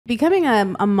Becoming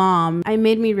a mom, I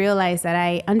made me realize that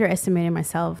I underestimated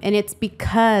myself. And it's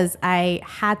because I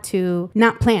had to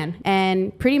not plan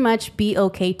and pretty much be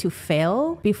okay to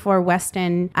fail. Before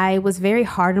Weston, I was very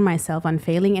hard on myself on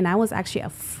failing. And I was actually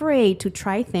afraid to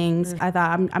try things. I thought,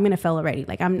 I'm going to fail already.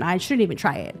 Like, I shouldn't even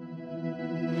try it.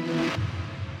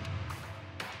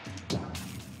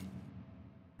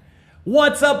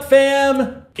 What's up,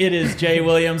 fam? It is Jay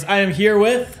Williams. I am here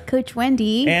with Coach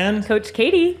Wendy. and Coach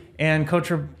Katie. and Coach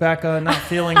Rebecca, not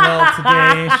feeling well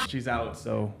today. She's out,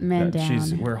 so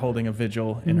we're holding a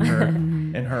vigil in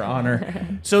her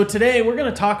honor. So today we're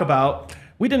going to talk about.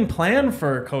 We didn't plan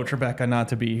for Coach Rebecca not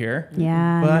to be here.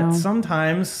 Yeah. But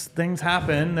sometimes things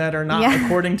happen that are not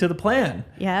according to the plan.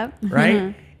 Yep.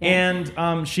 Right?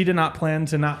 And she did not plan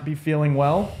to not be feeling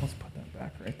well. Let's put that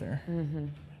back right there.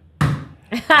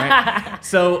 Right?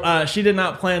 So she did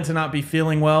not plan to not be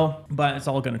feeling well, but it's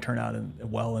all going to turn out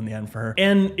well in the end for her.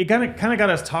 And it kind of got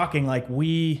us talking. Like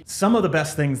some of the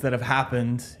best things that have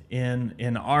happened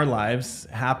in our lives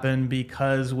happen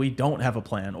because we don't have a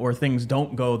plan, or things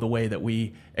don't go the way that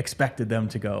we expected them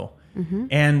to go. Mm-hmm.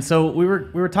 And so we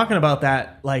were talking about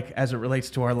that, like, as it relates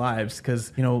to our lives,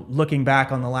 because, you know, looking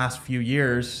back on the last few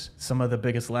years, some of the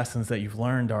biggest lessons that you've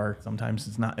learned are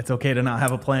sometimes it's okay to not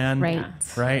have a plan,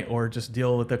 right? Or just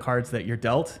deal with the cards that you're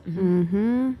dealt.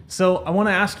 Mm-hmm. So I want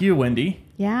to ask you, Wendy.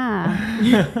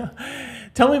 Yeah.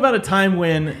 Tell me about a time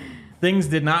when things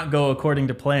did not go according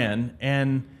to plan,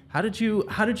 and how did you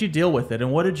deal with it,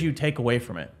 and what did you take away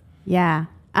from it? Yeah.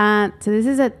 So this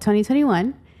is a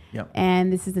 2021. Yep.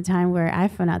 And this is the time where I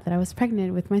found out that I was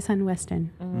pregnant with my son,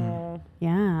 Weston.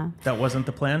 Yeah. That wasn't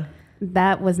the plan?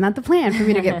 That was not the plan for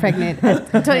me to get pregnant in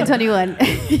 2021.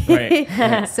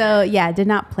 Right. So, yeah, did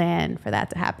not plan for that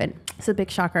to happen. It's a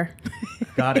big shocker.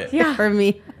 Got it. For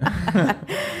me. I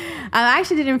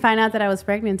actually didn't find out that I was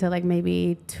pregnant until like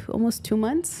maybe almost 2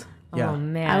 months. Yeah. Oh,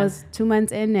 man. I was 2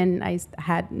 months in and I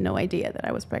had no idea that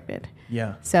I was pregnant.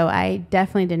 Yeah. So I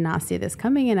definitely did not see this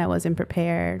coming, and I wasn't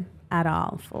prepared at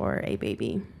all for a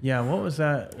baby. Yeah, what was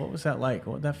that like?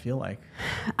 What did that feel like?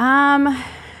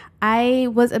 I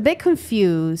was a bit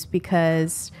confused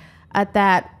because at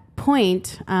that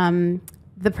point,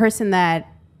 the person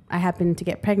that I happened to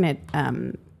get pregnant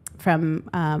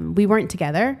from, we weren't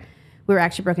together. We were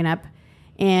actually broken up.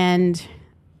 And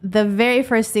the very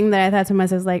first thing that I thought to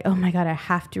myself was like, oh my God, I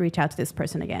have to reach out to this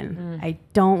person again. I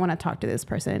don't want to talk to this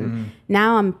person.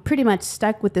 Now I'm pretty much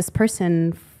stuck with this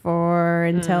person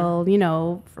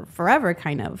until, for forever,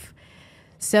 kind of.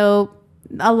 So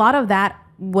a lot of that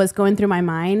was going through my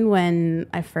mind when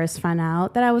I first found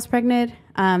out that I was pregnant.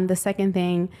 The second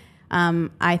thing,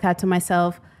 I thought to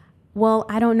myself, well,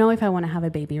 I don't know if I want to have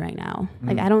a baby right now.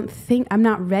 Like, I'm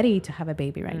not ready to have a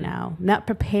baby right now. Not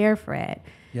prepared for it.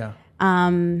 Yeah.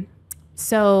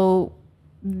 So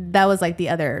that was like the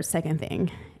other second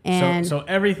thing. And so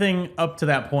everything up to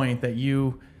that point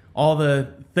all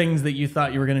the things that you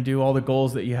thought you were going to do, all the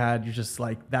goals that you had, you're just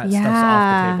like, that stuff's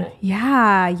off the table.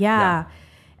 Yeah.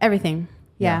 Everything.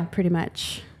 Yeah, pretty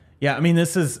much. Yeah. I mean,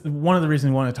 this is one of the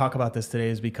reasons we want to talk about this today,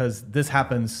 is because this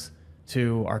happens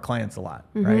to our clients a lot,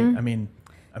 right? I mean,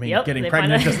 getting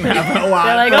pregnant doesn't happen a lot.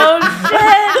 They're like, oh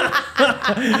shit.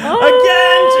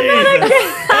 Again,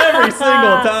 Jesus. Every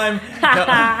single time.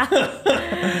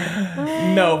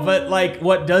 No, but like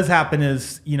what does happen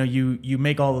is, you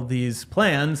make all of these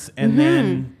plans and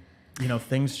then,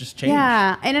 things just change.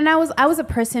 Yeah. And then I was a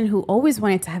person who always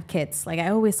wanted to have kids. Like, I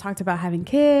always talked about having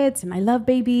kids and I love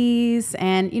babies.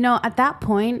 And, at that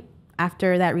point,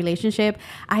 after that relationship,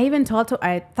 I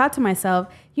thought to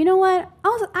myself, you know what?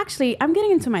 I'm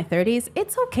getting into my 30s.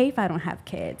 It's okay if I don't have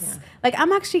kids. Yeah. Like,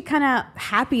 I'm actually kind of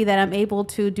happy that I'm able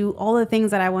to do all the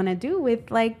things that I want to do with,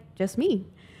 like, just me.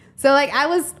 So, like, I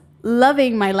was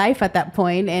loving my life at that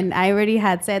point, and I already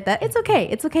had said that it's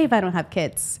okay if I don't have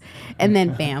kids. And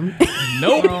then bam.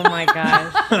 Nope. Oh my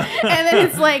gosh. And then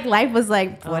it's like, life was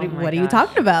like, what are you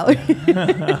talking about?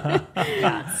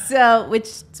 So,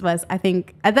 which was, I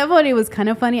think at that point it was kind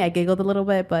of funny. I giggled a little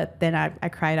bit, but then I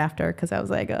cried after, because I was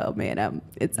like, oh man,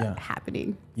 it's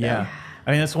happening. So. Yeah.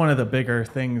 I mean, that's one of the bigger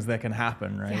things that can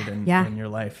happen, right? In your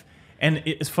life. And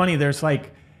it's funny, there's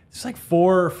like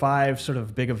 4 or 5 sort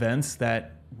of big events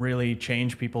that really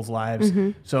change people's lives.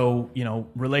 Mm-hmm. So,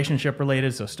 relationship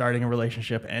related. So starting a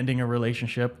relationship, ending a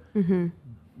relationship,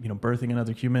 birthing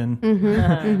another human,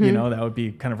 that would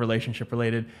be kind of relationship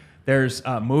related. There's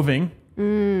moving,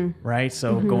 right?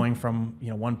 So going from,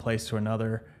 one place to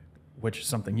another, which is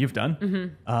something you've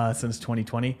done since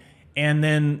 2020. And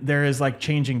then there is like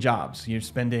changing jobs. You're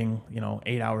spending,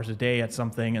 8 hours a day at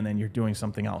something, and then you're doing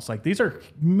something else. Like, these are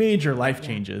major life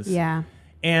changes. Yeah.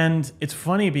 And it's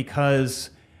funny because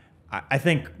I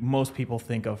think most people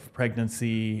think of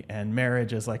pregnancy and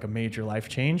marriage as like a major life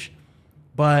change,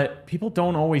 but people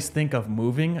don't always think of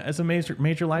moving as a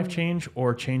major life change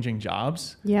or changing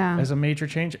jobs as a major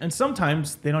change. And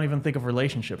sometimes they don't even think of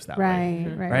relationships that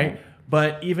way. Right.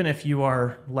 But even if you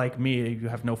are like me, you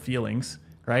have no feelings,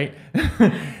 right?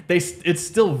 It's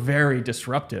still very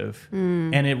disruptive,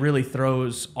 and it really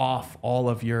throws off all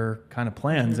of your kind of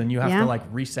plans, and you have to like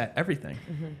reset everything.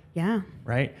 Yeah.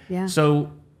 Right. Yeah.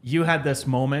 So you had this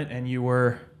moment, and you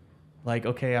were like,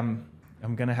 okay, I'm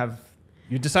gonna have.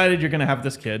 You decided you're gonna have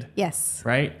this kid. Yes.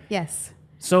 Right. Yes.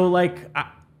 So like,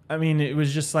 I mean, it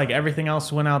was just like everything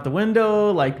else went out the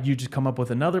window. Like you just come up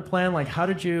with another plan. Like, how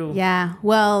did you? Yeah.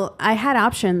 Well, I had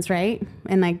options, right?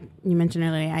 And like you mentioned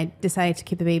earlier, I decided to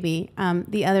keep the baby.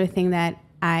 The other thing that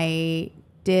I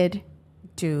did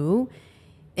do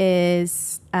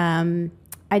is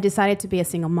I decided to be a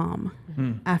single mom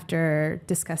after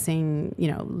discussing,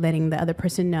 letting the other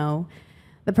person know.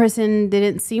 The person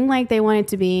didn't seem like they wanted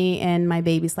to be in my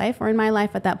baby's life or in my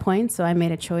life at that point. So I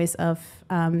made a choice of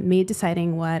me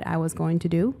deciding what I was going to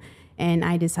do. And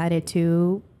I decided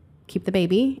to keep the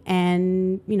baby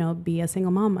and, be a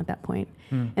single mom at that point.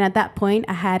 And at that point,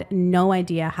 I had no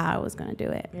idea how I was going to do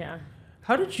it. Yeah.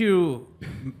 How did you,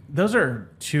 those are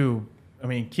two,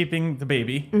 keeping the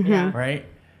baby, right,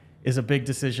 is a big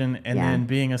decision. And then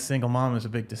being a single mom is a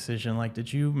big decision. Like,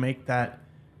 did you make that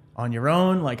on your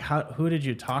own? Like, who did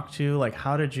you talk to? Like,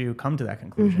 how did you come to that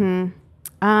conclusion?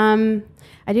 I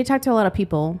did talk to a lot of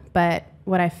people, but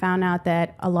what I found out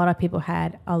that a lot of people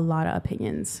had a lot of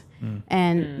opinions,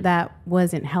 and that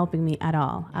wasn't helping me at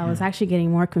all. I was actually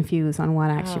getting more confused on what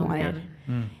I actually wanted.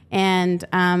 And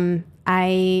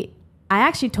I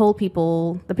actually told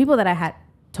people, the people that I had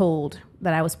told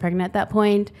that I was pregnant at that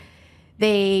point,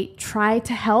 they tried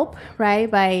to help, right,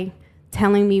 by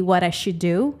telling me what I should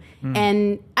do.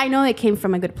 And I know it came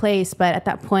from a good place, but at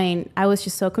that point, I was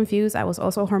just so confused. I was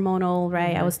also hormonal,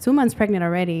 right? I was 2 months pregnant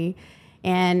already,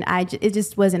 and it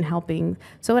just wasn't helping.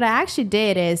 So what I actually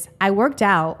did is I worked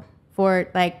out for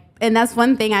and that's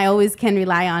one thing I always can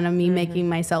rely on me making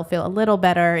myself feel a little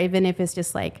better, even if it's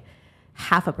just like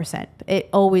 0.5%. It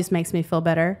always makes me feel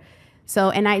better.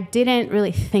 So, and I didn't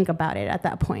really think about it at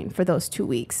that point for those 2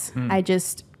 weeks. I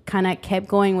just kind of kept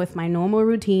going with my normal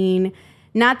routine.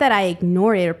 Not that I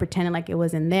ignored it or pretended like it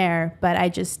wasn't there, but I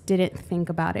just didn't think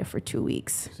about it for 2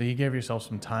 weeks. So you gave yourself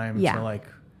some time to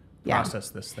process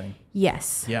this thing.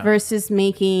 Yes. Yeah. Versus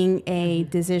making a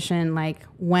decision like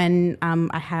when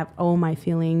I have all my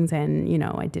feelings and,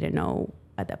 I didn't know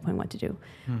at that point what to do.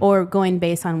 Or going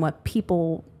based on what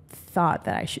people thought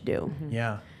that I should do.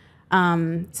 Yeah.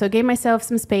 So gave myself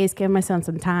some space, gave myself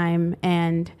some time.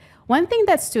 And one thing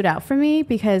that stood out for me,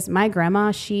 because my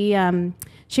grandma, she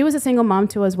was a single mom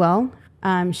too as well.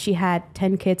 She had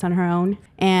 10 kids on her own.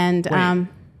 And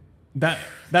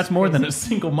that's more than a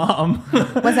single mom.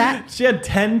 What's that? She had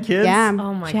 10 kids? Yeah.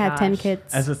 Oh my She had 10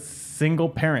 kids. As a single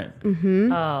parent. Oh,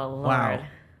 Lord. Wow.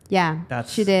 Yeah,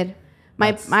 she did.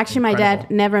 My dad incredible.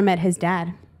 never met his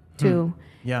dad too.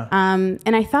 Yeah.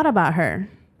 And I thought about her.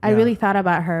 I really thought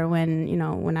about her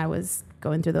when I was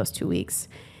going through those 2 weeks.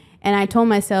 And I told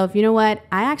myself, you know what?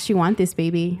 I actually want this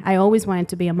baby. I always wanted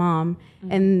to be a mom.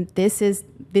 And this is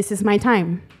my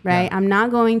time, right? Yeah. I'm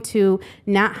not going to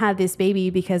not have this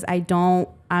baby because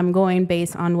I'm going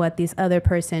based on what this other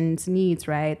person's needs,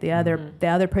 right? The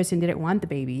other person didn't want the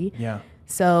baby. Yeah.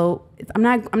 So I'm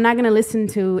not going to listen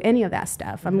to any of that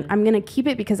stuff. I'm going to keep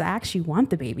it because I actually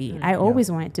want the baby. I always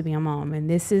wanted to be a mom, and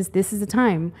this is the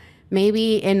time.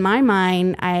 Maybe in my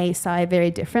mind, I saw it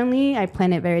very differently. I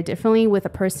planned it very differently with a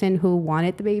person who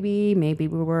wanted the baby. Maybe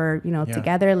we were,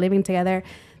 together, living together.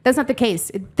 That's not the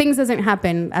case. Things doesn't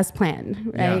happen as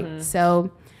planned, right? Yeah.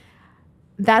 So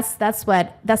that's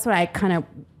what I kind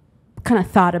of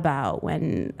thought about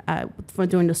when for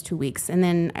during those 2 weeks. And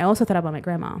then I also thought about my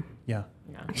grandma. Yeah.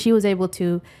 She was able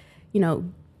to,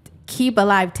 keep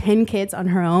alive 10 kids on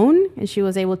her own, and she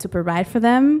was able to provide for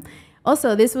them.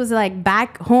 Also, this was like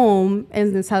back home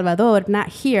in El Salvador, not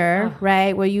here,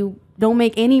 right, where you don't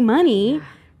make any money,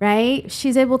 right?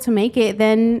 She's able to make it,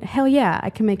 then hell yeah, I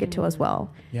can make it too as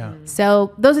well. Yeah.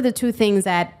 So those are the two things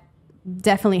that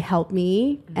definitely helped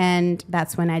me, and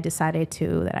that's when I decided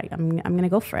that I'm going to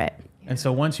go for it. And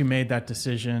so once you made that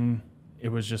decision, it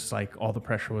was just like all the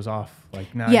pressure was off.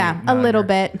 Like now, a little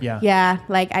bit. Yeah. Yeah.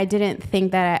 Like I didn't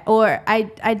think that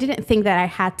I didn't think that I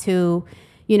had to,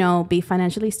 be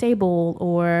financially stable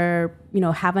or,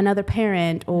 have another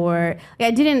parent, or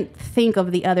I didn't think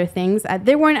of the other things.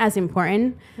 They weren't as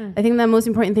important. I think the most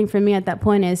important thing for me at that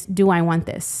point is, do I want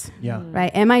this? Yeah.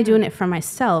 Right. Am I doing it for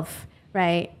myself?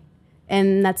 Right.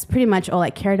 And that's pretty much all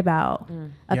I cared about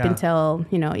up until,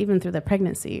 even through the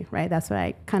pregnancy, right? That's what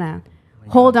I kind of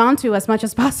hold on to as much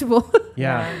as possible.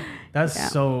 That's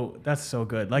so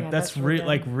good. Like that's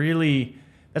really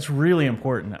that's really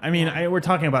important. I mean, we're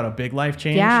talking about a big life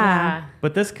change,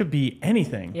 but this could be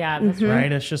anything. Yeah, that's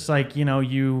right. It's just like,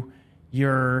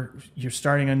 you're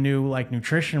starting a new like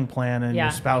nutrition plan, and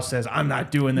your spouse says, I'm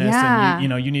not doing this, and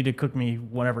you need to cook me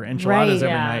whatever enchiladas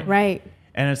every night. Right.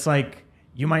 And it's like,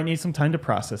 you might need some time to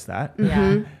process that.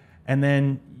 And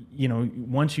then,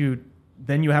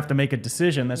 then you have to make a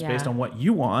decision that's based on what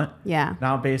you want,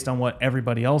 not based on what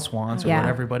everybody else wants or what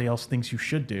everybody else thinks you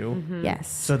should do. Yes.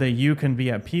 So that you can be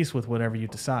at peace with whatever you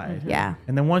decide. Yeah.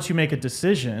 And then once you make a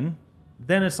decision,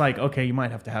 then it's like, okay, you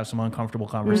might have to have some uncomfortable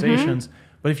conversations.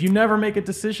 But if you never make a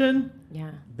decision,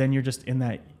 then you're just in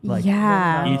that like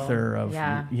ether of,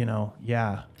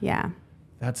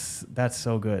 That's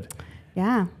so good.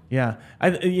 Yeah. Yeah.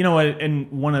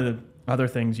 And one of the other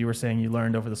things you were saying you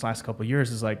learned over this last couple of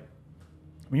years is like,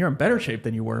 you're in better shape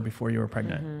than you were before you were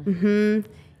pregnant.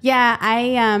 Yeah.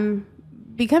 I,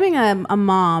 becoming a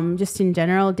mom just in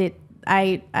general it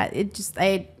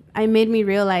made me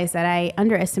realize that I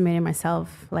underestimated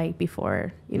myself like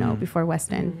before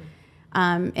Weston.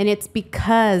 And it's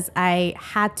because I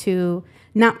had to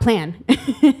not plan.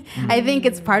 I think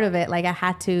it's part of it. Like I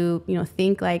had to,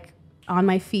 think like on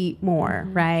my feet more,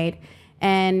 right?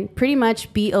 And pretty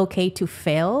much be okay to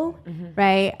fail,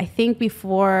 right? I think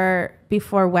before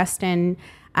Weston,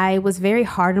 I was very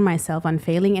hard on myself on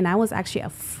failing, and I was actually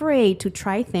afraid to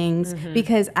try things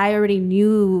because I already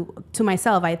knew to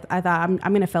myself, I thought I'm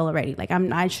going to fail already. Like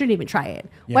I shouldn't even try it.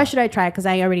 Yeah. Why should I try it? Because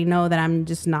I already know that I'm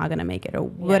just not going to make it or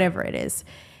whatever it is.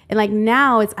 And like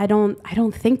now I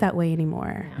don't think that way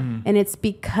anymore. And it's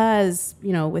because,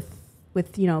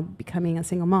 with becoming a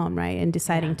single mom, right? And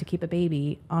deciding to keep a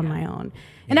baby on my own.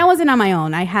 And I wasn't on my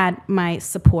own. I had my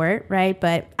support, right?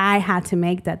 But I had to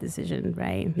make that decision,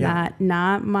 right? Yeah.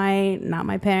 Not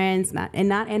my parents, not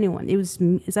anyone.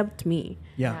 It's up to me.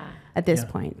 At this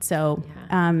point. So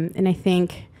and I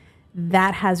think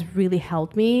that has really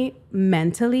helped me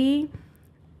mentally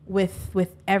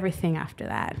with everything after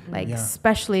that. Like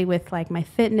especially with like my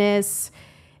fitness,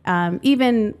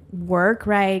 even work,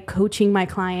 right? Coaching my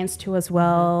clients too as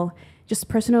well, just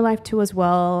personal life too as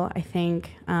well, I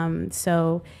think.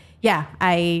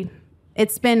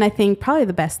 It's been, I think, probably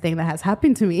the best thing that has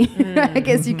happened to me, I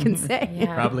guess you can say.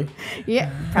 Probably.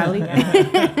 Probably.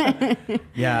 I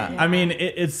mean,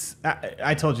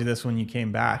 I told you this when you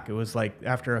came back. It was like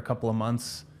after a couple of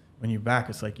months when you're back,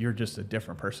 it's like you're just a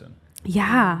different person.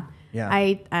 Yeah.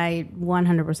 I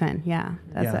 100%. Yeah,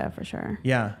 that's for sure.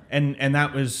 Yeah. And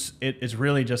that was, it's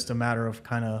really just a matter of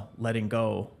kind of letting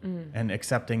go and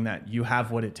accepting that you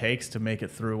have what it takes to make it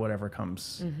through whatever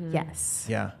comes. Yes.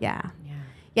 Yeah.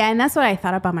 And that's what I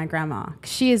thought about my grandma.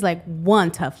 She is like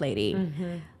one tough lady.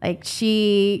 Like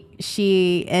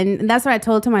and that's what I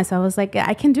told to myself. I was like,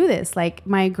 I can do this. Like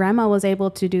my grandma was able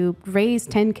to raise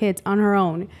 10 kids on her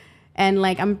own. And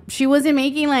like she wasn't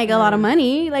making like a lot of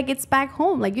money. Like it's back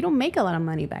home. Like you don't make a lot of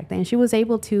money back then. She was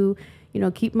able to,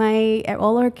 keep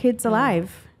all her kids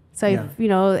alive. So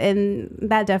and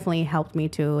that definitely helped me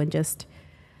too, and just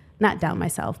not doubt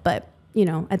myself. But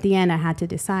at the end, I had to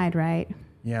decide, right?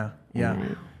 Yeah.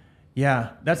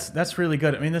 That's really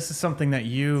good. I mean, this is something that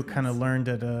you kind of learned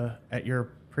at your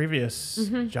previous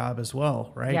job as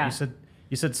well, right? Yeah.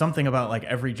 You said something about like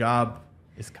every job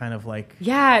is kind of like...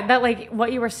 Yeah, that like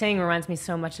what you were saying reminds me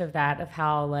so much of that, of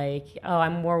how like,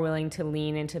 I'm more willing to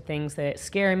lean into things that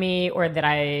scare me or that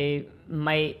I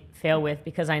might fail with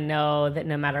because I know that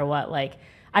no matter what, like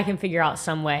I can figure out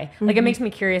some way. Like it makes me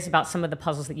curious about some of the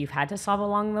puzzles that you've had to solve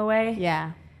along the way.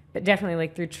 Yeah. But definitely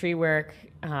like through tree work,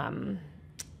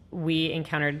 we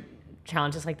encountered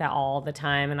challenges like that all the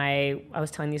time. And I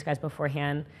was telling these guys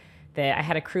beforehand that I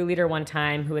had a crew leader one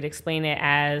time who would explain it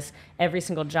as every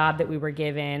single job that we were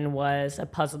given was a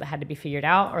puzzle that had to be figured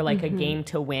out or like a game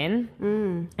to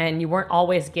win. And you weren't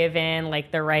always given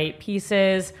like the right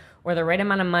pieces or the right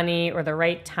amount of money or the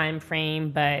right time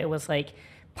frame, but it was like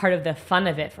part of the fun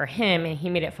of it for him, and he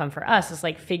made it fun for us, is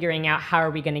like figuring out how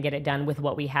are we going to get it done with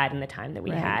what we had in the time that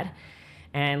we had.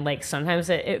 And like sometimes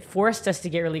it forced us to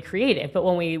get really creative. But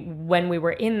when we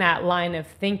were in that line of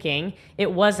thinking,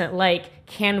 it wasn't like,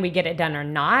 can we get it done or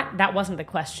not? That wasn't the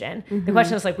question. The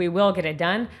question was like, we will get it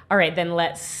done. All right, then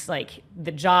let's like,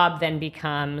 the job then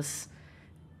becomes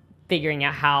figuring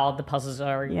out how the puzzles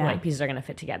or like pieces are going to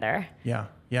fit together. Yeah.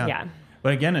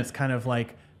 But again, it's kind of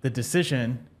like the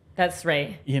decision That's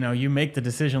right. You make the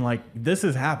decision like, this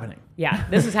is happening. Yeah,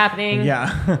 this is happening.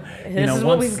 Yeah. This is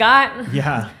what we've got.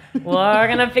 Yeah. We're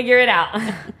going to figure it out.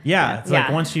 Yeah. It's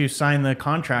like once you sign the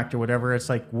contract or whatever, it's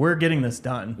like, we're getting this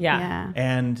done. Yeah.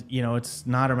 And, it's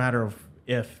not a matter of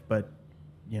if, but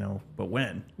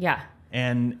when. Yeah.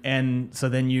 And so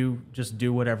then you just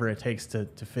do whatever it takes to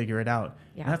figure it out.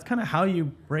 Yeah. And that's kind of how you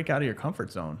break out of your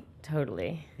comfort zone.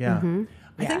 Totally. Yeah. Mm-hmm.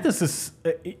 I think this is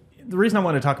the reason I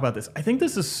want to talk about this. I think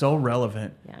this is so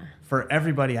relevant for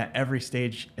everybody at every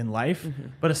stage in life,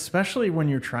 but especially when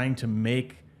you're trying to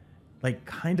make like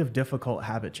kind of difficult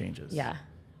habit changes. Yeah.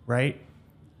 Right?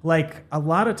 Like a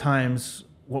lot of times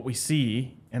what we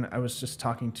see, and I was just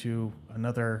talking to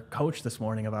another coach this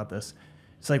morning about this.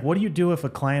 It's like, what do you do if a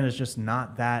client is just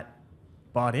not that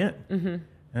bought in? Mm-hmm. And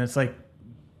it's like,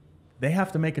 they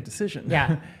have to make a decision.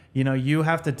 Yeah. You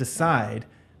have to decide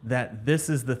that this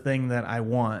is the thing that I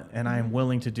want, and I am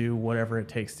willing to do whatever it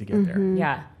takes to get there.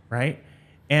 Yeah. Right?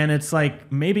 And it's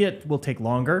like, maybe it will take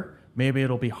longer. Maybe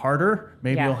it'll be harder.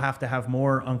 Maybe you'll have to have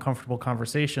more uncomfortable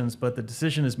conversations, but the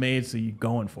decision is made, so you're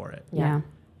going for it. Yeah.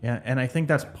 Yeah. And I think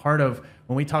that's part of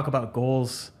when we talk about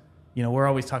goals, we're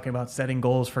always talking about setting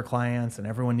goals for clients, and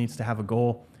everyone needs to have a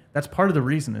goal. That's part of the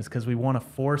reason, is because we want to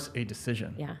force a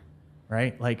decision. Yeah.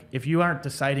 Right? Like if you aren't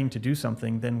deciding to do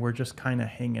something, then we're just kind of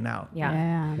hanging out.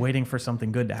 Yeah. Waiting for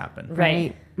something good to happen.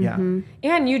 Right. Yeah.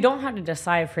 And you don't have to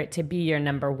decide for it to be your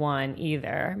number one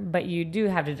either, but you do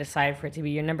have to decide for it to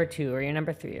be your number 2 or your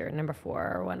number 3 or number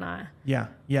 4 or whatnot. Yeah.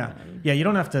 Yeah. You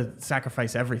don't have to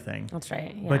sacrifice everything. That's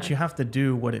right. Yeah. But you have to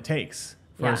do what it takes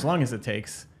for as long as it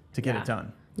takes to get it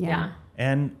done. Yeah.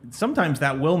 And sometimes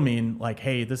that will mean like,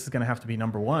 hey, this is going to have to be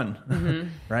number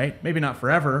 1, right? Maybe not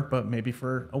forever, but maybe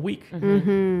for a week,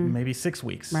 maybe 6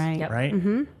 weeks, right? Yep.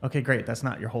 Right? Okay, great. That's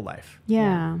not your whole life.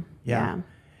 Yeah.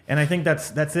 And I think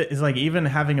that's it. Is like even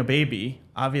having a baby,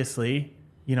 obviously,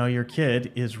 your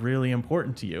kid is really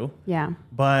important to you. Yeah.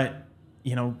 But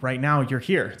right now you're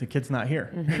here. The kid's not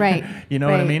here. Right. You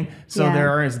know what I mean? So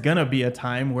there is going to be a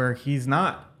time where he's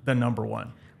not the number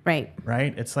 1. Right.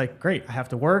 Right. It's like, great. I have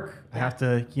to work. I have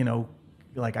to,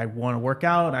 like I want to work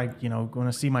out. I,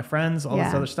 want to see my friends, all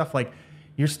this other stuff. Like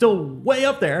you're still way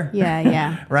up there.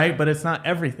 Yeah. Right. But it's not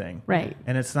everything. Right.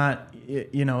 And it's not,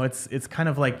 it's kind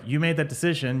of like you made that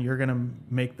decision. You're going to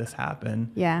make this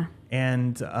happen. Yeah.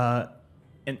 And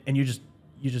you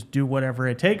just do whatever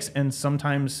it takes. And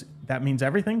sometimes that means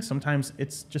everything. Sometimes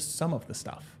it's just some of the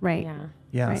stuff. Right.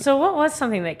 Yeah. Right. So what was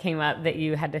something that came up that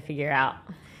you had to figure out?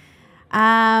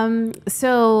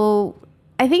 So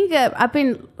I think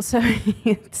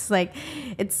it's like,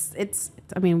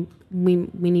 I mean, we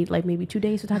need like maybe 2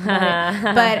 days to talk about it,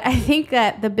 but I think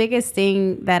that the biggest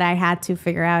thing that I had to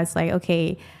figure out is like,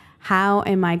 okay, how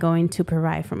am I going to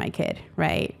provide for my kid?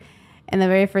 Right. And the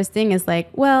very first thing is like,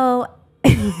 well,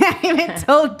 I even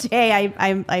told Jay,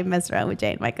 I messed around with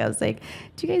Jay and Mike. I was like,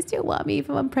 do you guys still want me if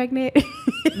I'm pregnant?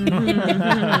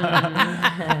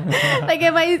 Like,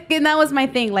 and that was my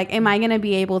thing. Like, am I going to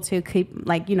be able to keep,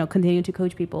 like, continue to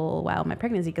coach people while my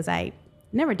pregnancy? Because I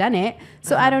never done it.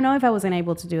 So I don't know if I wasn't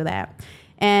able to do that.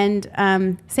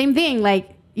 And same thing,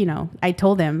 like, I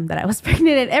told them that I was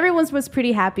pregnant, and everyone was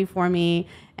pretty happy for me.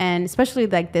 And especially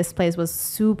like this place was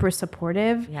super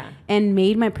supportive and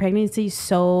made my pregnancy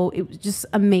it was just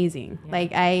amazing. Yeah.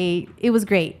 Like it was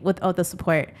great with all the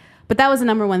support. But that was the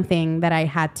number one thing that I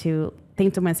had to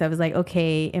think to myself, is like,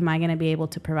 okay, am I going to be able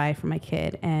to provide for my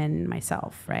kid and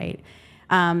myself? Right.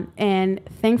 And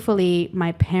thankfully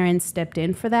my parents stepped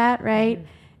in for that. Right. Mm-hmm.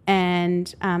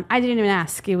 And I didn't even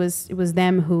ask. It was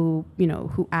them who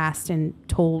asked and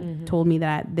told me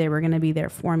that they were going to be there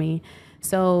for me.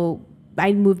 So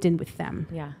I moved in with them.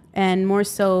 Yeah. And more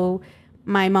so,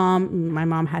 my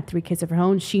mom had 3 kids of her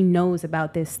own. She knows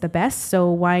about this the best.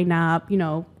 So why not,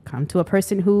 come to a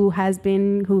person who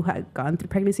had gone through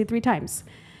pregnancy 3 times.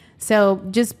 So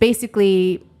just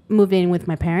basically moved in with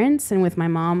my parents and with my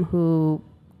mom, who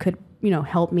could,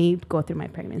 help me go through my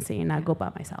pregnancy and not go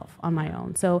by myself on my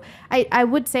own. So I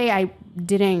would say I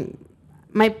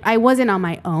wasn't on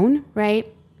my own,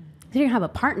 right? I didn't have a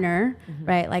partner,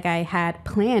 right? Like I had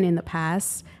planned in the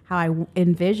past how I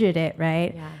envisioned it,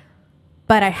 right? Yeah.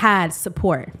 But I had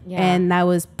support, and that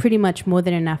was pretty much more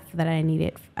than enough that I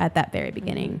needed at that very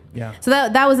beginning. Yeah. So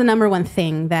that was the number one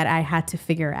thing that I had to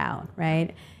figure out,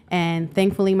 right? And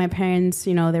thankfully, my parents,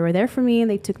 they were there for me,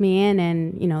 and they took me in,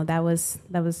 and that was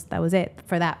it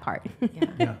for that part.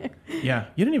 Yeah.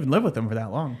 You didn't even live with them for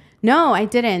that long. No, I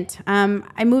didn't.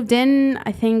 I moved in,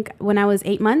 I think, when I was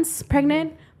 8 months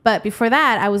pregnant. But before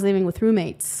that, I was living with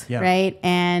roommates, right?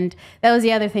 And that was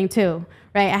the other thing too,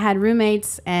 right? I had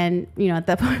roommates, and at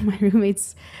that point, my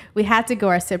roommates, we had to go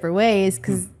our separate ways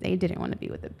because they didn't want to be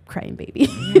with a crying baby.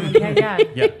 Yeah.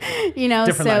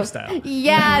 Different lifestyle.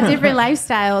 Yeah, different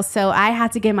lifestyle. So I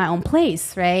had to get my own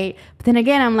place, right? But then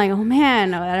again, I'm like, oh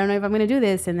man, I don't know if I'm going to do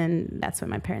this. And then that's when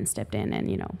my parents stepped in,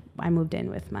 and I moved in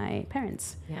with my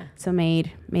parents. Yeah. So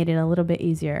made it a little bit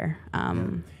easier.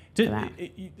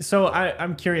 So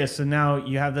I'm curious. So now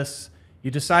you have this. You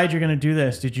decide you're going to do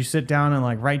this. Did you sit down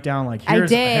and write down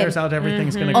here's how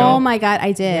everything's going to go? Oh my God,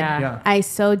 I did. Yeah. I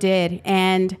so did.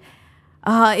 And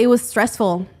it was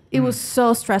stressful. It was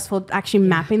so stressful actually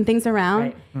mapping things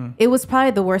around. Right. It was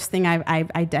probably the worst thing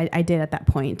I did at that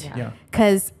point.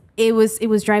 Because it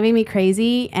was driving me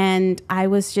crazy, and I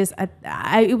was just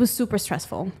it was super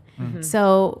stressful.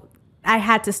 So I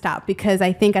had to stop, because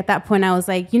I think at that point I was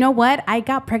like, you know what? I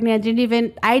got pregnant.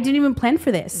 I didn't even plan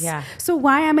for this. Yeah. So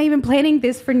why am I even planning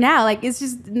this for now?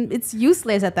 It's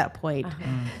useless at that point.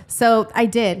 So I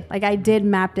did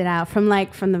map it out from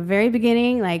the very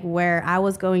beginning, where I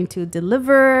was going to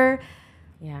deliver,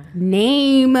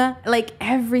 name,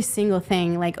 every single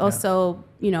thing, also,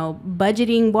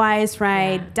 budgeting wise,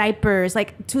 right? Diapers,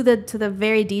 to the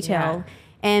very detail. Yeah.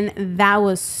 And that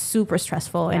was super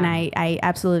stressful, and I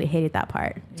absolutely hated that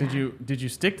part. Did you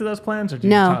stick to those plans, or did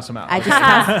you toss them out? I just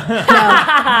tossed.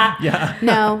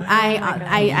 No.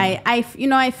 I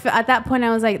at that point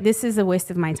I was like, this is a waste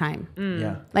of my time.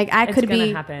 Yeah. I could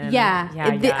be. Happen.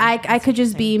 I could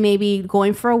just be maybe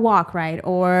going for a walk, right,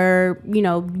 or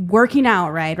working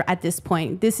out, right. At this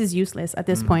point, this is useless. At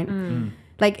this point.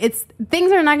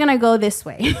 Things are not gonna go this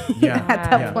way at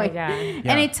that point.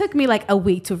 And it took me a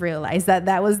week to realize that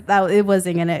it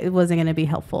wasn't gonna be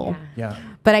helpful.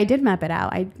 But I did map it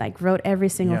out. I wrote every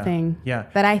single thing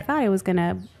that I thought it was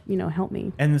gonna help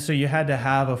me. And so you had to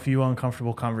have a few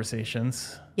uncomfortable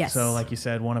conversations. Yes. So like you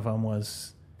said, one of them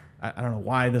was, I don't know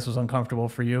why this was uncomfortable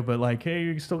for you, but hey,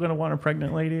 you're still gonna want a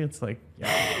pregnant lady? It's fine.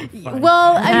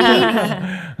 Well,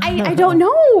 I mean, I don't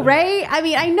know, right? I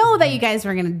mean, I know that you guys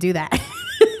were gonna do that.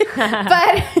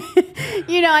 But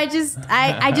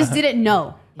I just didn't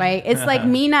know, right? It's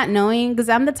me not knowing, because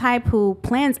I'm the type who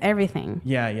plans everything.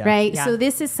 Right. So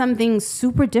this is something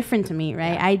super different to me,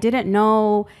 right? I didn't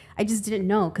know. I just didn't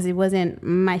know, because it wasn't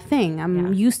my thing.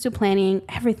 I'm used to planning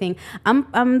everything. I'm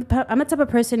the type of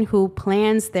person who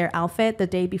plans their outfit the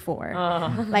day before.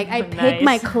 I pick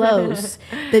my clothes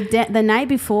the night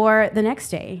before the next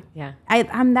day. Yeah.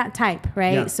 I'm that type,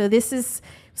 right? Yeah. So this is.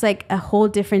 It's a whole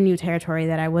different new territory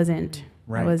that I wasn't.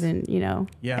 Right. I wasn't,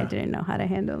 I didn't know how to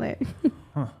handle it.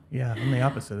 Yeah, I'm the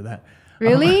opposite of that.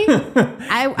 Really?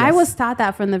 I was taught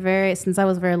that since I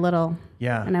was very little.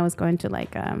 Yeah. And I was going to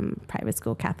private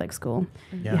school, Catholic school.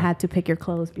 You had to pick your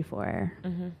clothes before.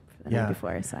 The night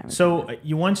before. So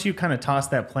once you kind of toss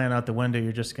that plan out the window,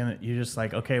 you're just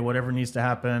okay, whatever needs to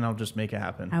happen, I'll just make it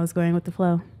happen. I was going with the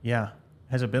flow. Yeah.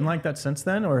 Has it been like that since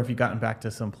then, or have you gotten back to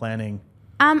some planning?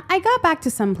 I got back to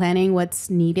some planning,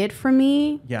 what's needed for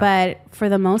me, but for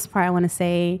the most part, I want to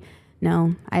say,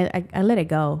 no, I let it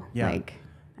go. Yeah. I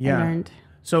learned.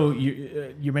 So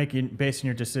you're basing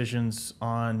your decisions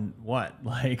on what?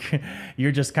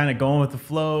 You're just kind of going with the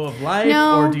flow of life,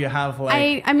 or do you have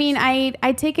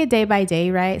I take it day by day,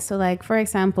 right? So for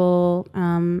example,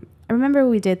 I remember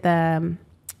we did the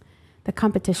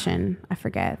competition. I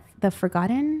forget, the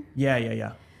Forgotten.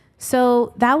 Yeah.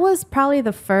 So that was probably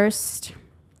the first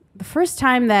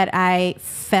time that I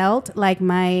felt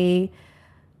my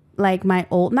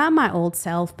old, not my old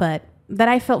self, but that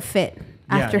I felt fit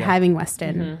after having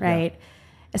Weston, right? Yeah.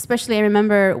 Especially, I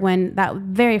remember when that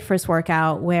very first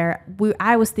workout where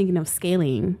I was thinking of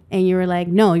scaling, and you were like,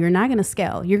 no, you're not going to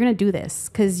scale. You're going to do this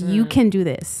because you can do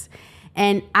this.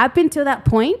 And up until that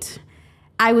point,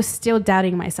 I was still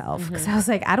doubting myself, because I was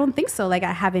like, I don't think so. I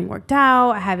haven't worked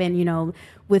out. I haven't,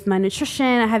 with my nutrition,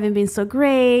 I haven't been so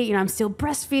great. I'm still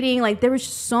breastfeeding. There was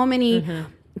just so many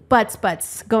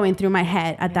buts going through my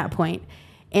head at that point.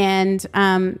 And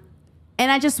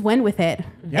I just went with it.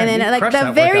 Yeah, and then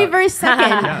the very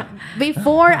second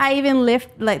before I even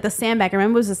lift the sandbag, I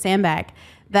remember it was a sandbag.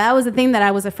 That was the thing that I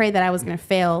was afraid that I was going to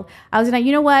fail. I was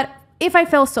you know what? If I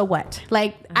fail, so what?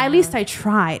 At least I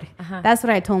tried. That's what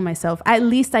I told myself. At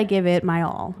least I give it my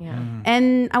all. Yeah.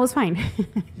 And I was fine.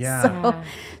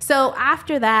 So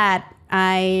after that,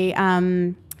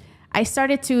 I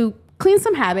started to clean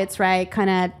some habits, right?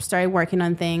 Kind of started working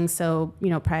on things. So,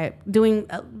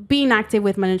 being active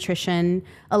with my nutrition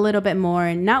a little bit more,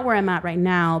 and not where I'm at right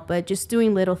now, but just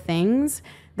doing little things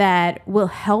that will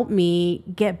help me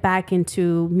get back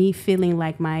into me feeling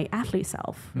like my athlete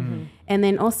self. And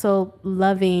then also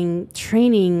loving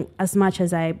training as much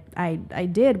as I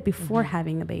did before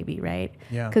having a baby, right?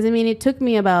 Yeah. Because, I mean, it took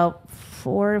me about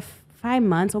 4 or 5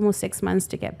 months, almost 6 months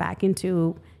to get back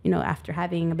into, after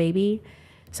having a baby.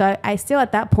 So I still,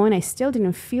 at that point, I still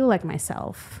didn't feel like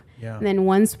myself. Yeah. And then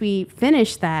once we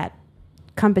finished that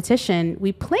competition,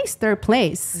 we placed 3rd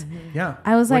place. Yeah.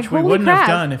 I was like, which we holy wouldn't crap. have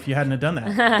done if you hadn't have done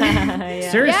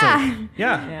that. Seriously.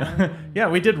 Yeah.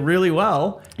 We did really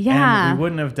well. Yeah. And we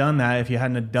wouldn't have done that if you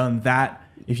hadn't have done that.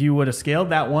 If you would have scaled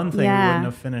that one thing, we wouldn't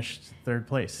have finished 3rd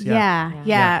place.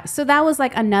 Yeah. So that was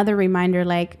like another reminder,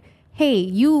 like, hey,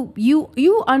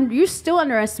 you're still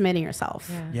underestimating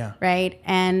yourself. Yeah. Right.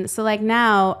 And so like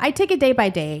now I take it day by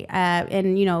day.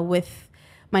 And with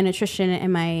my nutrition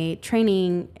and my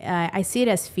training, I see it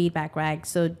as feedback, right?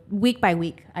 So week by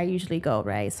week, I usually go,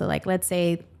 right? So like, let's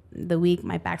say the week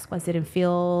my back squats didn't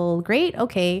feel great.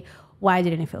 Okay. Why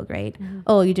didn't it feel great?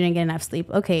 Oh, you didn't get enough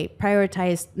sleep. Okay.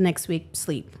 Prioritize next week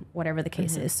sleep, whatever the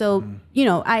case is. So,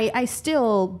 I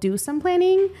still do some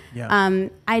planning. Yeah.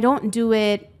 I don't do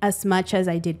it as much as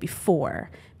I did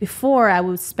before. Before I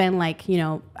would spend like,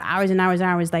 hours and hours and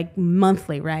hours, like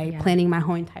monthly, right? Planning my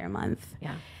whole entire month.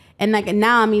 Yeah. And like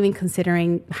now I'm even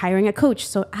considering hiring a coach,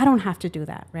 so I don't have to do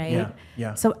that, right?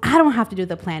 Yeah. So I don't have to do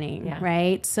the planning,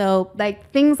 right? So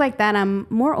like things like that, I'm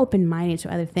more open-minded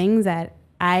to other things that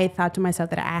I thought to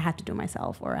myself that I had to do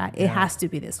myself, or it has to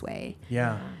be this way.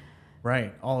 Yeah.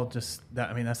 Right. All just that.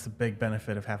 I mean, that's the big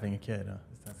benefit of having a kid.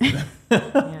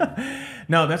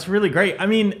 No, that's really great. I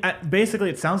mean, basically,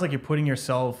 it sounds like you're putting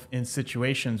yourself in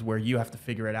situations where you have to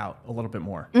figure it out a little bit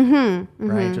more,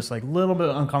 right? Just like little bit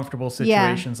uncomfortable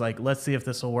situations. Like, let's see if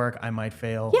this will work. I might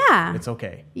fail. Yeah, it's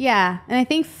okay. Yeah, and I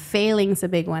think failing's a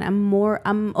big one.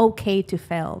 I'm okay to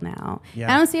fail now.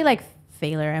 Yeah. I don't say like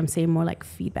failure. I'm saying more like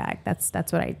feedback. That's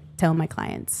what I tell my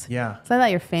clients. Yeah. So that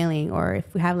you're failing, or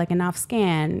if we have like an off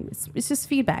scan, it's just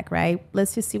feedback, right?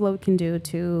 Let's just see what we can do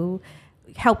to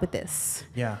help with this.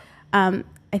 Yeah. I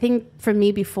think for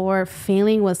me before,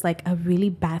 failing was like a really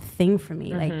bad thing for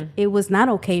me. Like it was not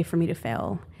okay for me to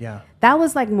fail. Yeah. That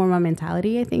was like more my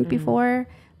mentality, I think, before.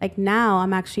 Like now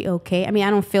I'm actually okay. I mean, I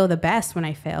don't feel the best when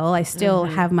I fail. I still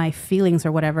have my feelings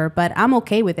or whatever, but I'm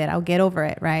okay with it. I'll get over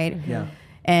it, right? Yeah.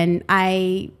 And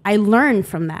I learned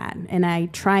from that, and I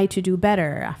try to do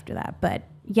better after that. But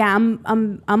yeah,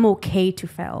 I'm okay to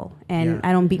fail, and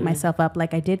I don't beat myself up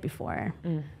like I did before.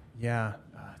 Yeah.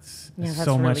 That's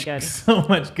so really much, good. so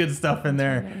much good stuff in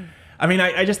there. I mean,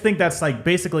 I just think that's like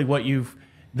basically what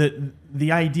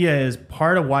the idea is.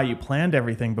 Part of why you planned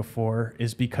everything before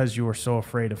is because you were so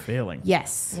afraid of failing.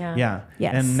 Yes. Yeah.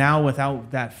 Yes. And now without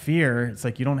that fear, it's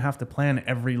like you don't have to plan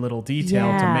every little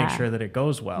detail to make sure that it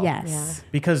goes well. Yes.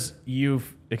 Because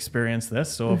you've experienced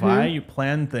this. So if you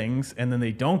plan things and then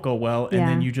they don't go well, and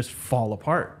then you just fall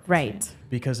apart. Right.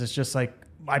 Because it's just like,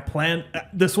 my plan,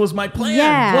 this was my plan.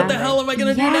 Yeah. What the hell am I going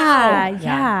to do now?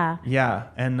 Yeah. Yeah.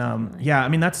 And I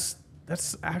mean, that's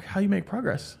how you make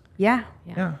progress. Yeah.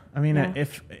 Yeah. I mean,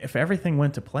 if everything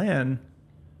went to plan,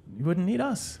 you wouldn't need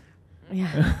us.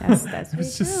 Yeah. That's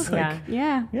It's just like,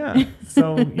 yeah.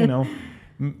 So, it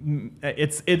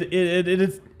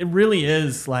really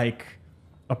is like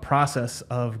a process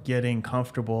of getting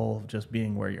comfortable just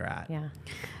being where you're at. Yeah.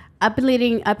 Up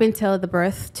until the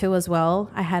birth too as well,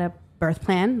 I had a birth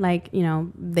plan, like,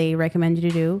 they recommend you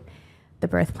to do. The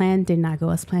birth plan did not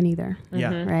go as planned either.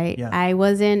 Yeah. Right? Yeah. I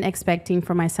wasn't expecting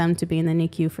for my son to be in the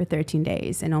NICU for 13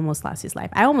 days and almost lost his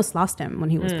life. I almost lost him when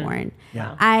he was born.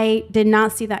 Yeah. I did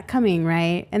not see that coming,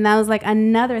 right? And that was like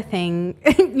another thing,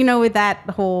 with that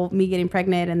whole me getting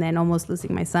pregnant and then almost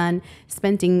losing my son,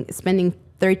 spending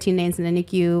 13 days in the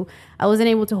NICU. I wasn't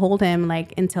able to hold him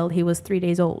like until he was 3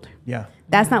 days old. Yeah.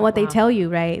 That's not what they tell you,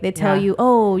 right? They tell you,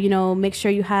 make sure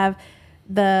you have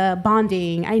the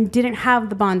bonding. I didn't have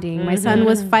the bonding. My son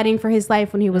was fighting for his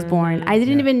life when he was born. I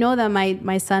didn't even know that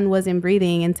my son wasn't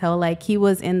breathing until like he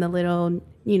was in the little,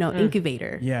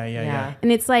 incubator. Yeah.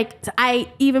 And it's like,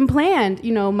 I even planned,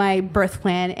 my birth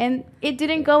plan, and it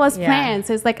didn't go as planned.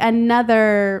 So it's like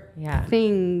another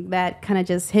thing that kind of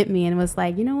just hit me and was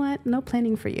like, you know what? No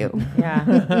planning for you. Yeah.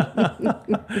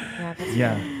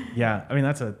 I mean,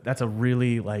 that's a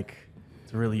really like,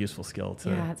 it's a really useful skill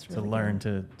to learn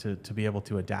to be able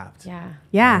to adapt.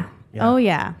 Yeah. Oh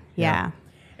yeah.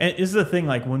 And this is the thing,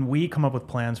 like when we come up with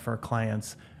plans for our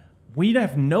clients, we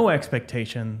have no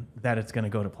expectation that it's going to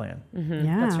go to plan.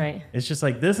 That's right. It's just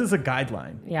like, this is a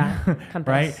guideline. Yeah. Compass.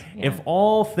 Right? Yeah. If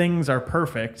all things are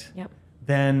perfect,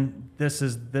 then this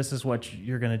is what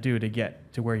you're going to do to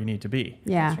get to where you need to be.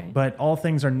 Yeah. That's right. But all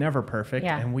things are never perfect,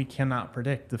 Yeah. and we cannot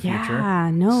predict the future. Yeah,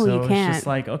 no, so you can't. It's just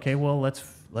like, okay, well, let's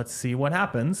see what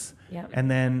happens, Yep. and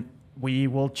then we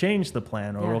will change the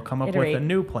plan, or Yeah. we'll come up Iterate. with a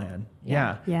new plan.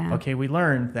 Yeah. Yeah. Okay, we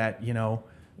learned that,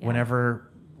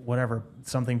 whenever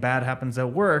something bad happens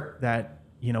at work, that,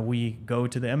 we go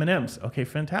to the M&Ms. Okay,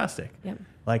 fantastic. Yep.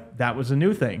 Like that was a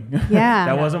new thing. Yeah.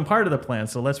 That wasn't part of the plan.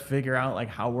 So let's figure out like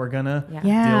how we're gonna Yeah.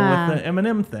 Yeah. deal with the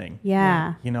M&M thing.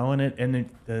 Yeah.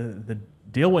 The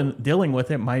dealing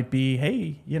with it might be,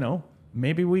 hey,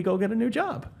 maybe we go get a new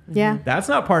job. Yeah. That's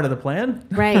not part of the plan.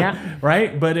 Right. Yeah.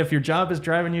 Right? But if your job is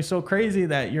driving you so crazy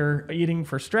that you're eating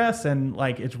for stress and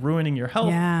like it's ruining your health,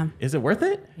 Yeah. is it worth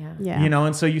it? Yeah. Yeah.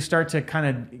 And so you start to kind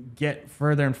of get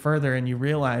further and further, and you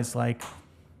realize like,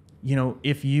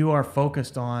 if you are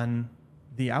focused on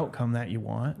the outcome that you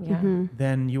want, Yeah.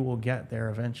 then you will get there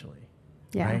eventually.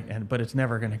 Yeah. Right? But it's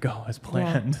never going to go as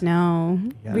planned. No.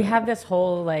 Yeah. We have this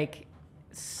whole like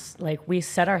we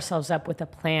set ourselves up with a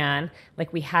plan,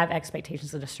 like we have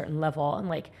expectations at a certain level, and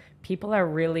like people are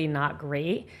really not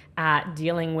great at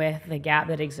dealing with the gap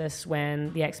that exists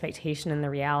when the expectation and the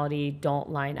reality don't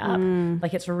line up.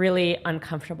 Like it's really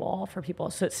uncomfortable for people.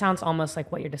 So it sounds almost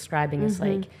like what you're describing is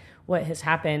like what has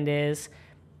happened is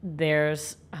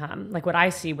there's like what I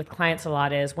see with clients a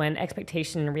lot is when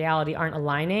expectation and reality aren't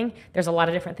aligning, there's a lot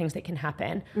of different things that can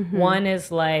happen. One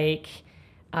is like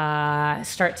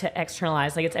start to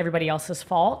externalize, like it's everybody else's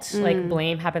fault. Like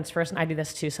blame happens first, and I do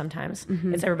this too sometimes.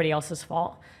 It's everybody else's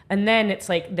fault. And then it's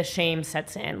like the shame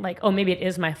sets in, like, oh, maybe it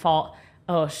is my fault.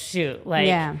 Oh shoot, like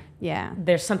Yeah.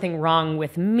 there's something wrong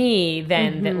with me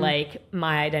then that like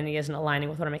my identity isn't aligning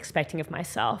with what I'm expecting of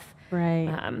myself. Right.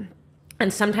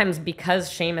 And sometimes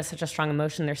because shame is such a strong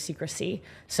emotion, there's secrecy.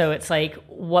 So it's like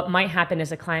what might happen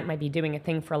is a client might be doing a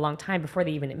thing for a long time before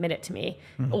they even admit it to me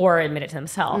or admit it to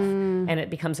themselves. And it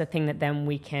becomes a thing that then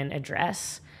we can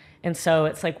address. And so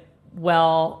it's like,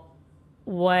 well,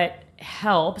 what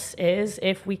helps is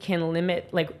if we can limit,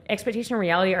 like expectation and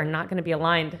reality are not going to be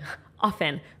aligned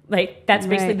often. Like that's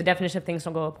basically Right. the definition of things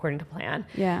don't go according to plan.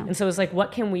 Yeah. And so it's like,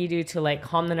 what can we do to like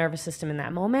calm the nervous system in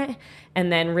that moment and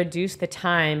then reduce the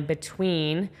time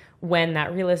between when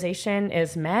that realization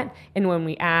is met and when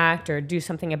we act or do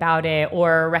something about it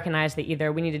or recognize that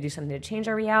either we need to do something to change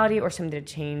our reality or something to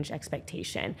change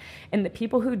expectation. And the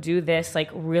people who do this like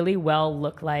really well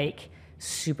look like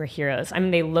superheroes. I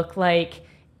mean, they look like,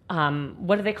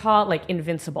 what do they call it? Like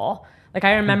invincible. Like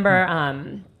I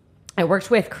remember, I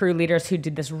worked with crew leaders who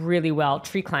did this really well,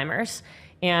 tree climbers.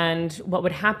 And what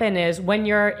would happen is when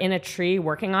you're in a tree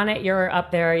working on it, you're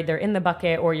up there either in the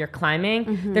bucket or you're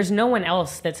climbing. There's no one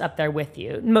else that's up there with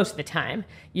you most of the time.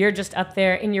 You're just up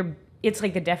there and it's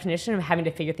like the definition of having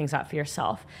to figure things out for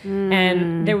yourself.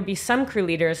 And there would be some crew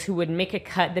leaders who would make a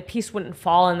cut, the piece wouldn't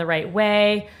fall in the right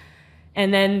way.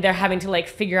 And then they're having to like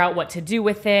figure out what to do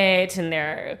with it and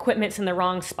their equipment's in the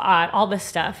wrong spot, all this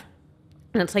stuff.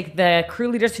 And it's like the crew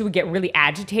leaders who would get really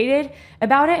agitated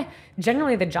about it,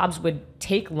 generally the jobs would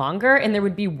take longer and there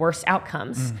would be worse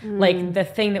outcomes. Like the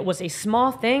thing that was a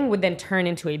small thing would then turn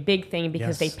into a big thing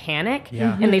because they panic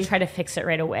and they try to fix it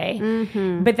right away.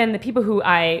 But then the people who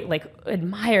I like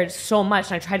admired so much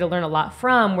and I tried to learn a lot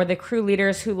from were the crew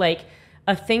leaders who like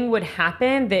a thing would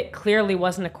happen that clearly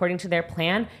wasn't according to their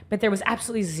plan, but there was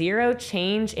absolutely zero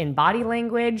change in body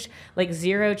language, like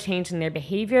zero change in their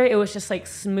behavior. It was just like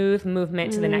smooth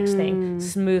movement to the next thing,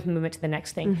 smooth movement to the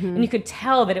next thing. And you could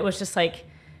tell that it was just like,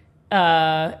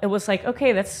 it was like,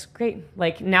 okay, that's great.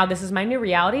 Like now this is my new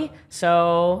reality.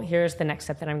 So here's the next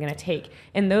step that I'm going to take.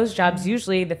 And those jobs,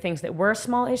 usually the things that were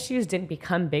small issues didn't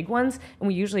become big ones. And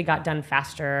we usually got done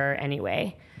faster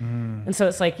anyway. And so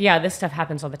it's like, yeah, this stuff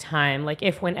happens all the time. Like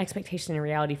if when expectation and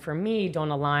reality for me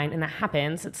don't align and that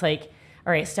happens, it's like,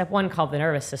 all right, step one, called the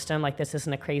nervous system. Like this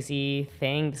isn't a crazy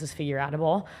thing. This is figure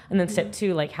outable. And then step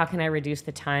two, like how can I reduce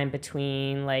the time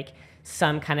between like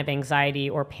some kind of anxiety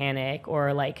or panic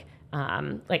or like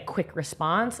quick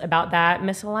response about that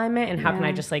misalignment and how can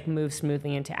I just like move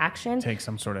smoothly into action? Take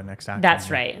some sort of next action. That's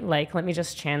right. Like, let me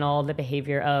just channel the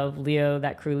behavior of Leo,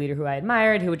 that crew leader who I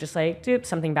admired, who would just like, doop,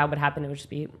 something bad would happen. It would just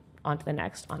be on to the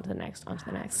next, on to the next, on to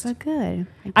the next. So good.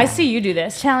 I see you do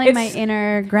this. Channeling my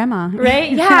inner grandma.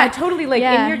 Right? Yeah, totally. Like,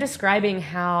 and you're describing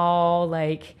how,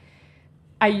 like,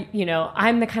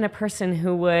 I'm the kind of person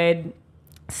who would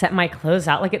set my clothes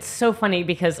out. Like, it's so funny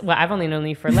because, well, I've only known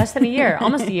you for less than a year,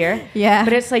 almost a year. Yeah.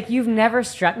 But it's like, you've never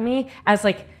struck me as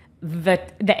like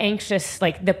the anxious,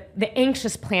 like the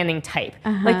anxious planning type.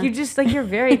 Like you just like, you're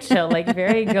very chill, like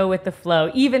very go with the flow,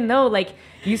 even though like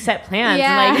you set plans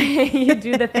and like you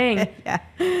do the thing.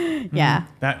 Yeah.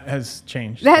 That has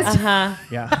changed. That's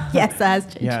Yeah. yes, that has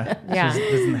changed. Yeah.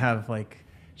 She doesn't have like,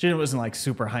 she wasn't like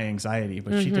super high anxiety,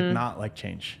 but she did not like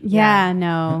change. Yeah,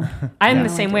 no. I'm the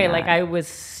same way. Like I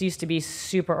used to be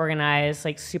super organized,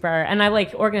 like super, and I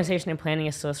like organization and planning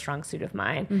is so a strong suit of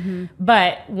mine.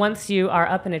 But once you are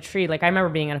up in a tree, like I remember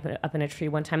being up in a tree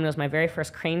one time, and it was my very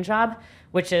first crane job,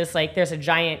 which is like there's a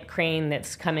giant crane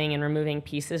that's coming and removing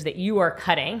pieces that you are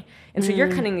cutting. And so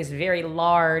you're cutting these very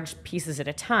large pieces at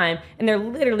a time, and they're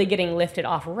literally getting lifted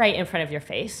off right in front of your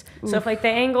face. So if like the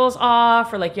angle's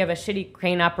off, or like you have a shitty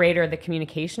crane operator, the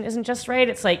communication isn't just right,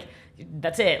 it's like,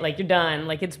 that's it, like you're done.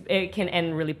 Like it can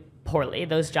end really poorly,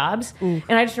 those jobs. And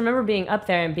I just remember being up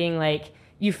there and being like,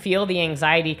 you feel the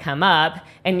anxiety come up,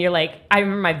 and you're like, I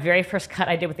remember my very first cut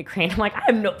I did with the crane. I'm like, I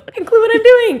have no fucking clue what I'm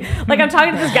doing. Like I'm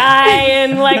talking to this guy,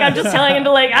 and like I'm just telling him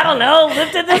to like, I don't know,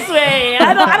 lift it this way.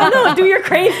 I don't know, do your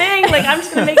crane thing. Like I'm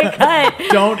just gonna make a cut.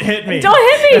 Don't hit me.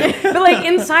 But like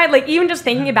inside, like even just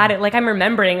thinking about it, like I'm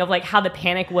remembering of like how the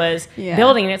panic was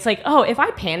building, and it's like, oh, if I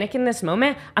panic in this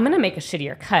moment, I'm gonna make a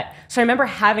shittier cut. So I remember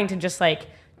having to just like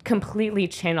completely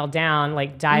channel down,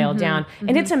 like dial down.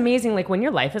 And it's amazing, like when your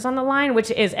life is on the line,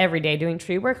 which is every day doing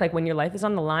tree work, like when your life is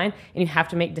on the line and you have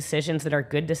to make decisions that are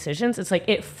good decisions, it's like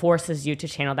it forces you to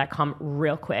channel that calm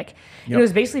real quick. And it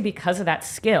was basically because of that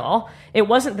skill. It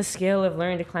wasn't the skill of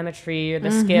learning to climb a tree or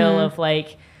the skill of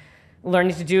like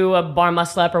learning to do a bar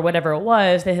muscle up or whatever it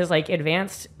was that has like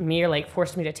advanced me or like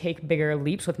forced me to take bigger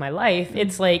leaps with my life.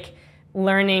 It's like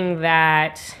learning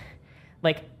that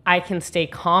like I can stay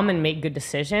calm and make good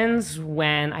decisions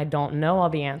when I don't know all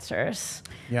the answers.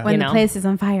 Yeah. When the place is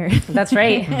on fire. That's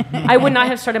right. I would not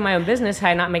have started my own business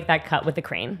had I not make that cut with the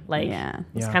crane. Like,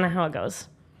 it's kind of how it goes.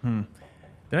 Did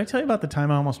I tell you about the time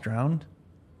I almost drowned?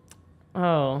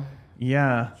 Oh.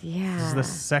 Yeah. Yeah. This is the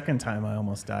second time I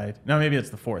almost died. No, maybe it's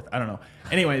the fourth. I don't know.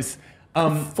 Anyways.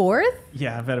 Fourth?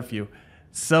 Yeah, I've had a few.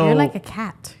 So you're like a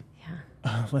cat.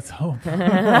 Yeah. Let's hope.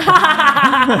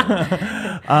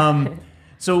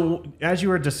 So as you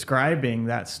were describing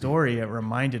that story, it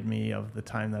reminded me of the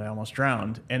time that I almost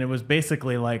drowned. And it was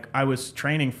basically like I was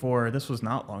training for, this was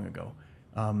not long ago.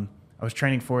 I was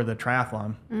training for the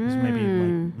triathlon. It was maybe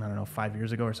like, I don't know, 5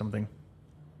 years ago or something.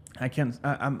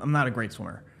 I'm not a great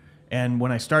swimmer. And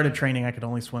when I started training, I could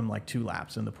only swim like 2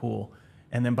 laps in the pool.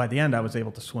 And then by the end, I was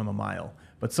able to swim a mile.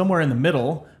 But somewhere in the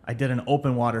middle, I did an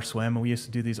open water swim. And we used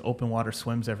to do these open water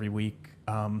swims every week.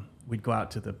 We'd go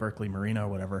out to the Berkeley Marina or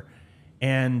whatever.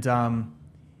 And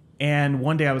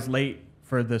one day I was late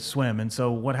for the swim. And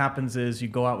so what happens is you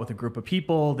go out with a group of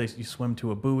people, you swim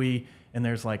to a buoy, and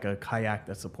there's like a kayak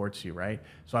that supports you, right?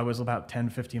 So I was about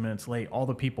 10, 15 minutes late. All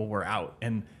the people were out.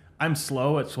 And I'm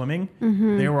slow at swimming.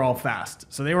 They were all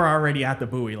fast. So they were already at the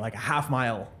buoy, like a half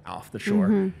mile off the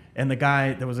shore. And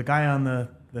there was a guy on the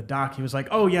dock. He was like,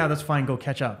 oh, yeah, that's fine. Go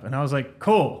catch up. And I was like,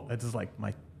 cool. This is like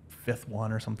my 5th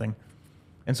one or something.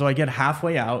 And so I get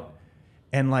halfway out.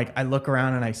 And like I look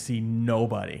around and I see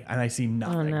nobody and I see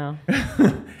nothing. Oh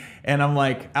no. And I'm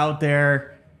like out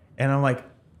there and I'm like,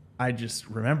 I just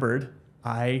remembered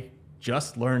I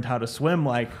just learned how to swim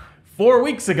like 4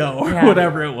 weeks ago or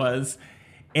whatever it was.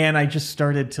 And I just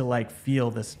started to like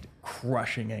feel this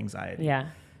crushing anxiety. Yeah.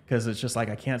 Because it's just like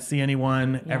I can't see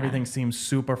anyone. Yeah. Everything seems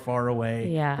super far away.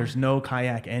 Yeah. There's no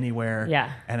kayak anywhere.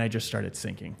 Yeah. And I just started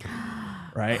sinking.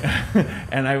 Right.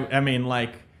 And I mean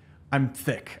like I'm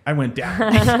thick. I went down.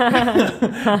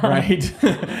 Right?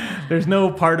 There's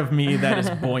no part of me that is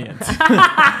buoyant.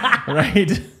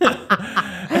 Right?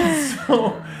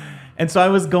 And so I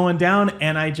was going down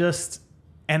and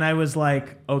I was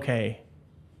like, okay,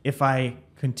 if I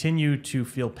continue to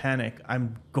feel panic,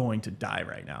 I'm going to die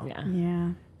right now.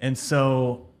 Yeah. And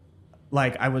so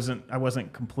like I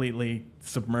wasn't completely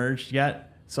submerged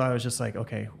yet. So I was just like,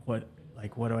 okay, what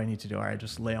do I need to do? All right,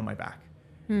 just lay on my back.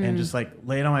 And just like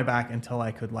lay it on my back until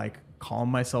I could like calm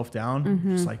myself down,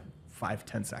 just like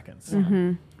 5-10 seconds.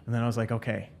 And then I was like,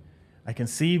 okay, I can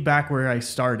see back where I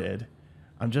started.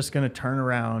 I'm just going to turn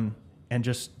around and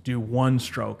just do 1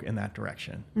 stroke in that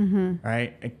direction. All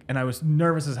right. And I was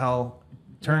nervous as hell.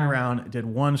 Turned around, did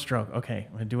 1 stroke. Okay,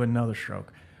 I'm going to do another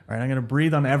stroke. All right, I'm going to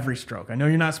breathe on every stroke. I know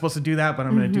you're not supposed to do that, but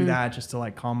I'm going to do that just to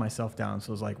like calm myself down. So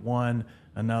it was like 1,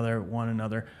 another.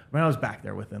 I mean, I was back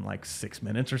there within like 6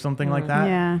 minutes or something like that.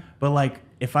 Yeah. But like,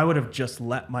 if I would have just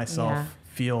let myself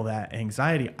feel that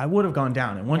anxiety, I would have gone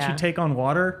down. And once you take on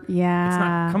water, it's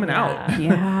not coming out.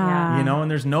 Yeah. You know, and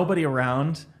there's nobody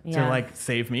around to like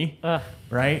save me.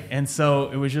 Right. And so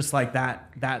it was just like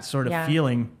that sort of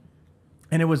feeling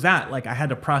And it was that, like, I had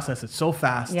to process it so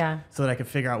fast Yeah. so that I could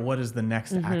figure out what is the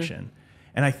next action.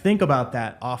 And I think about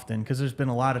that often because there's been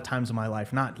a lot of times in my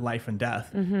life, not life and death,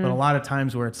 but a lot of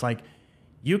times where it's like,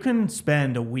 you can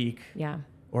spend a week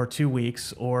or 2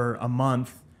 weeks or a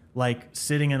month, like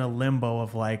sitting in a limbo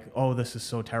of like, oh, this is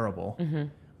so terrible.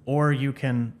 Or you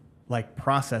can like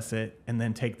process it and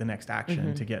then take the next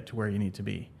action to get to where you need to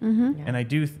be. And I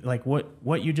do like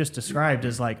what you just described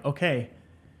is like, okay,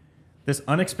 this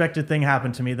unexpected thing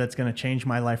happened to me that's going to change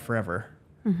my life forever.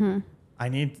 I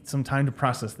need some time to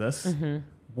process this.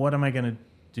 What am I going to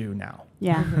do now?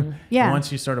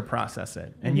 Once you sort of process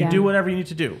it and you do whatever you need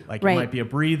to do, like it might be a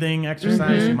breathing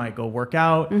exercise, you might go work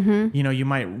out, you know, you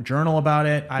might journal about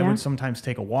it. I would sometimes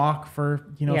take a walk for,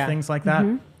 you know, things like that.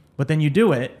 But then you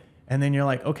do it and then you're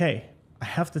like, okay, I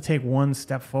have to take one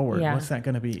step forward. What's that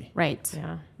going to be? Right.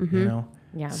 You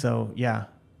know? So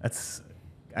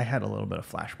I had a little bit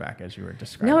of flashback as you were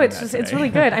describing. No, it's really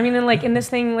good. I mean, and like in this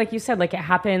thing, like you said, like it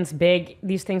happens big.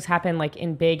 These things happen like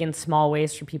in big and small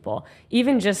ways for people.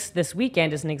 Even just this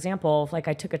weekend is an example of like,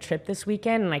 I took a trip this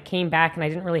weekend and I came back and I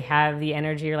didn't really have the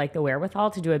energy or like the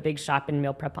wherewithal to do a big shop and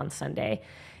meal prep on Sunday.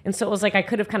 And so it was like, I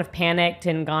could have kind of panicked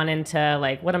and gone into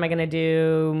like, what am I going to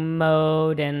do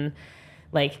mode and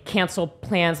like cancel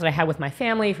plans that I had with my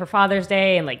family for Father's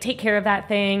Day and like take care of that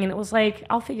thing. And it was like,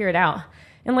 I'll figure it out.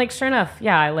 And like, sure enough,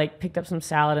 I like picked up some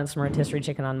salad and some rotisserie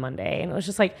chicken on Monday. And it was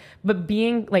just like, but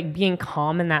being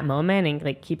calm in that moment and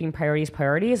like keeping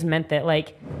priorities meant that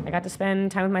like I got to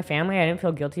spend time with my family. I didn't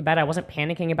feel guilty about it. I wasn't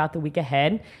panicking about the week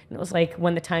ahead. And it was like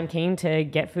when the time came to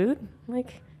get food,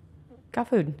 like got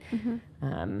food.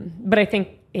 But I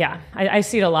think, I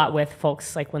see it a lot with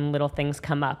folks, like when little things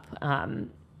come up.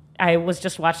 I was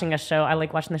just watching a show. I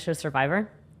like watching the show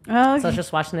Survivor. Oh, okay. So I was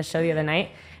just watching the show the other night,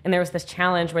 and there was this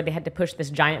challenge where they had to push this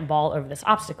giant ball over this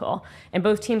obstacle, and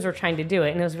both teams were trying to do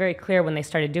it, and it was very clear when they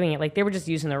started doing it, like they were just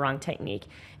using the wrong technique.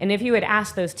 And if you had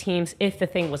asked those teams if the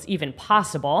thing was even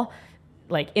possible,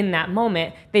 like in that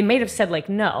moment, they may have said like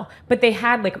no, but they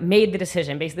had like made the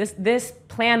decision. Basically, this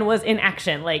plan was in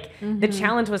action. Like the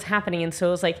challenge was happening, and so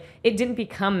it was like it didn't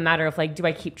become a matter of like, do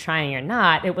I keep trying or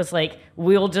not? It was like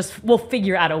we'll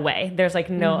figure out a way. There's like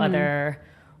no other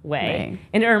way. Right.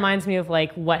 And it reminds me of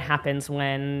like what happens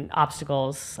when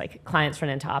obstacles, like clients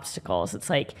run into obstacles. It's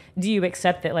like, do you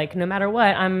accept that like no matter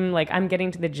what, I'm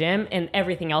getting to the gym and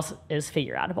everything else is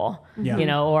figure outable, you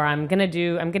know, or I'm gonna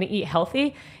eat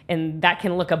healthy, and that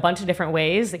can look a bunch of different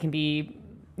ways. It can be,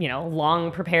 you know,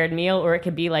 long prepared meal, or it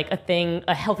could be like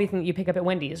a healthy thing that you pick up at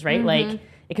Wendy's, right? Like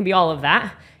it can be all of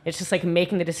that. It's just like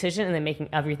making the decision and then making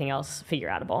everything else figure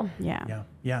outable.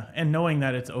 Yeah. And knowing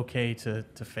that it's okay to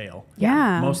fail.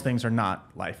 Most things are not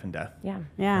life and death.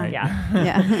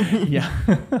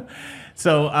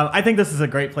 So I think this is a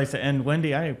great place to end.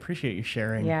 Wendy, I appreciate you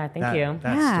sharing thank you.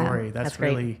 that story. That's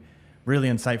really, really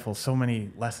insightful. So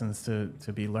many lessons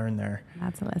to be learned there.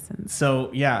 Lots of lessons.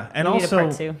 So and we also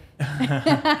need a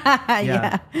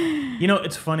part 2. You know,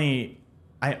 it's funny.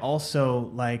 I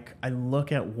also I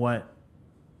look at what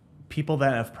people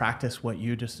that have practiced what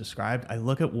you just described, I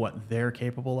look at what they're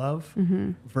capable of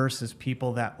versus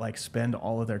people that like spend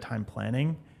all of their time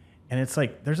planning. And it's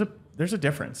like, there's a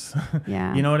difference.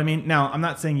 You know what I mean? Now, I'm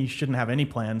not saying you shouldn't have any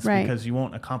plans because you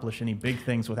won't accomplish any big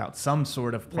things without some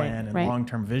sort of plan and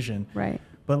long-term vision.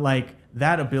 But like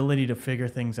that ability to figure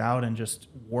things out and just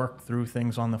work through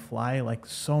things on the fly, like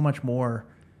so much more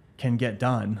can get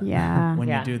done when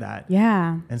you do that.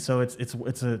 And so it's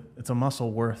a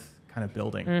muscle worth kind of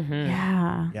building.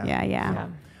 Yeah.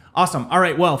 Awesome. All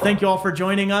right. Well, thank you all for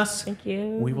joining us. Thank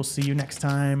you. We will see you next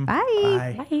time.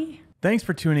 Bye. Bye. Thanks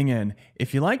for tuning in.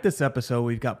 If you like this episode,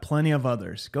 we've got plenty of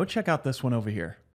others. Go check out this one over here.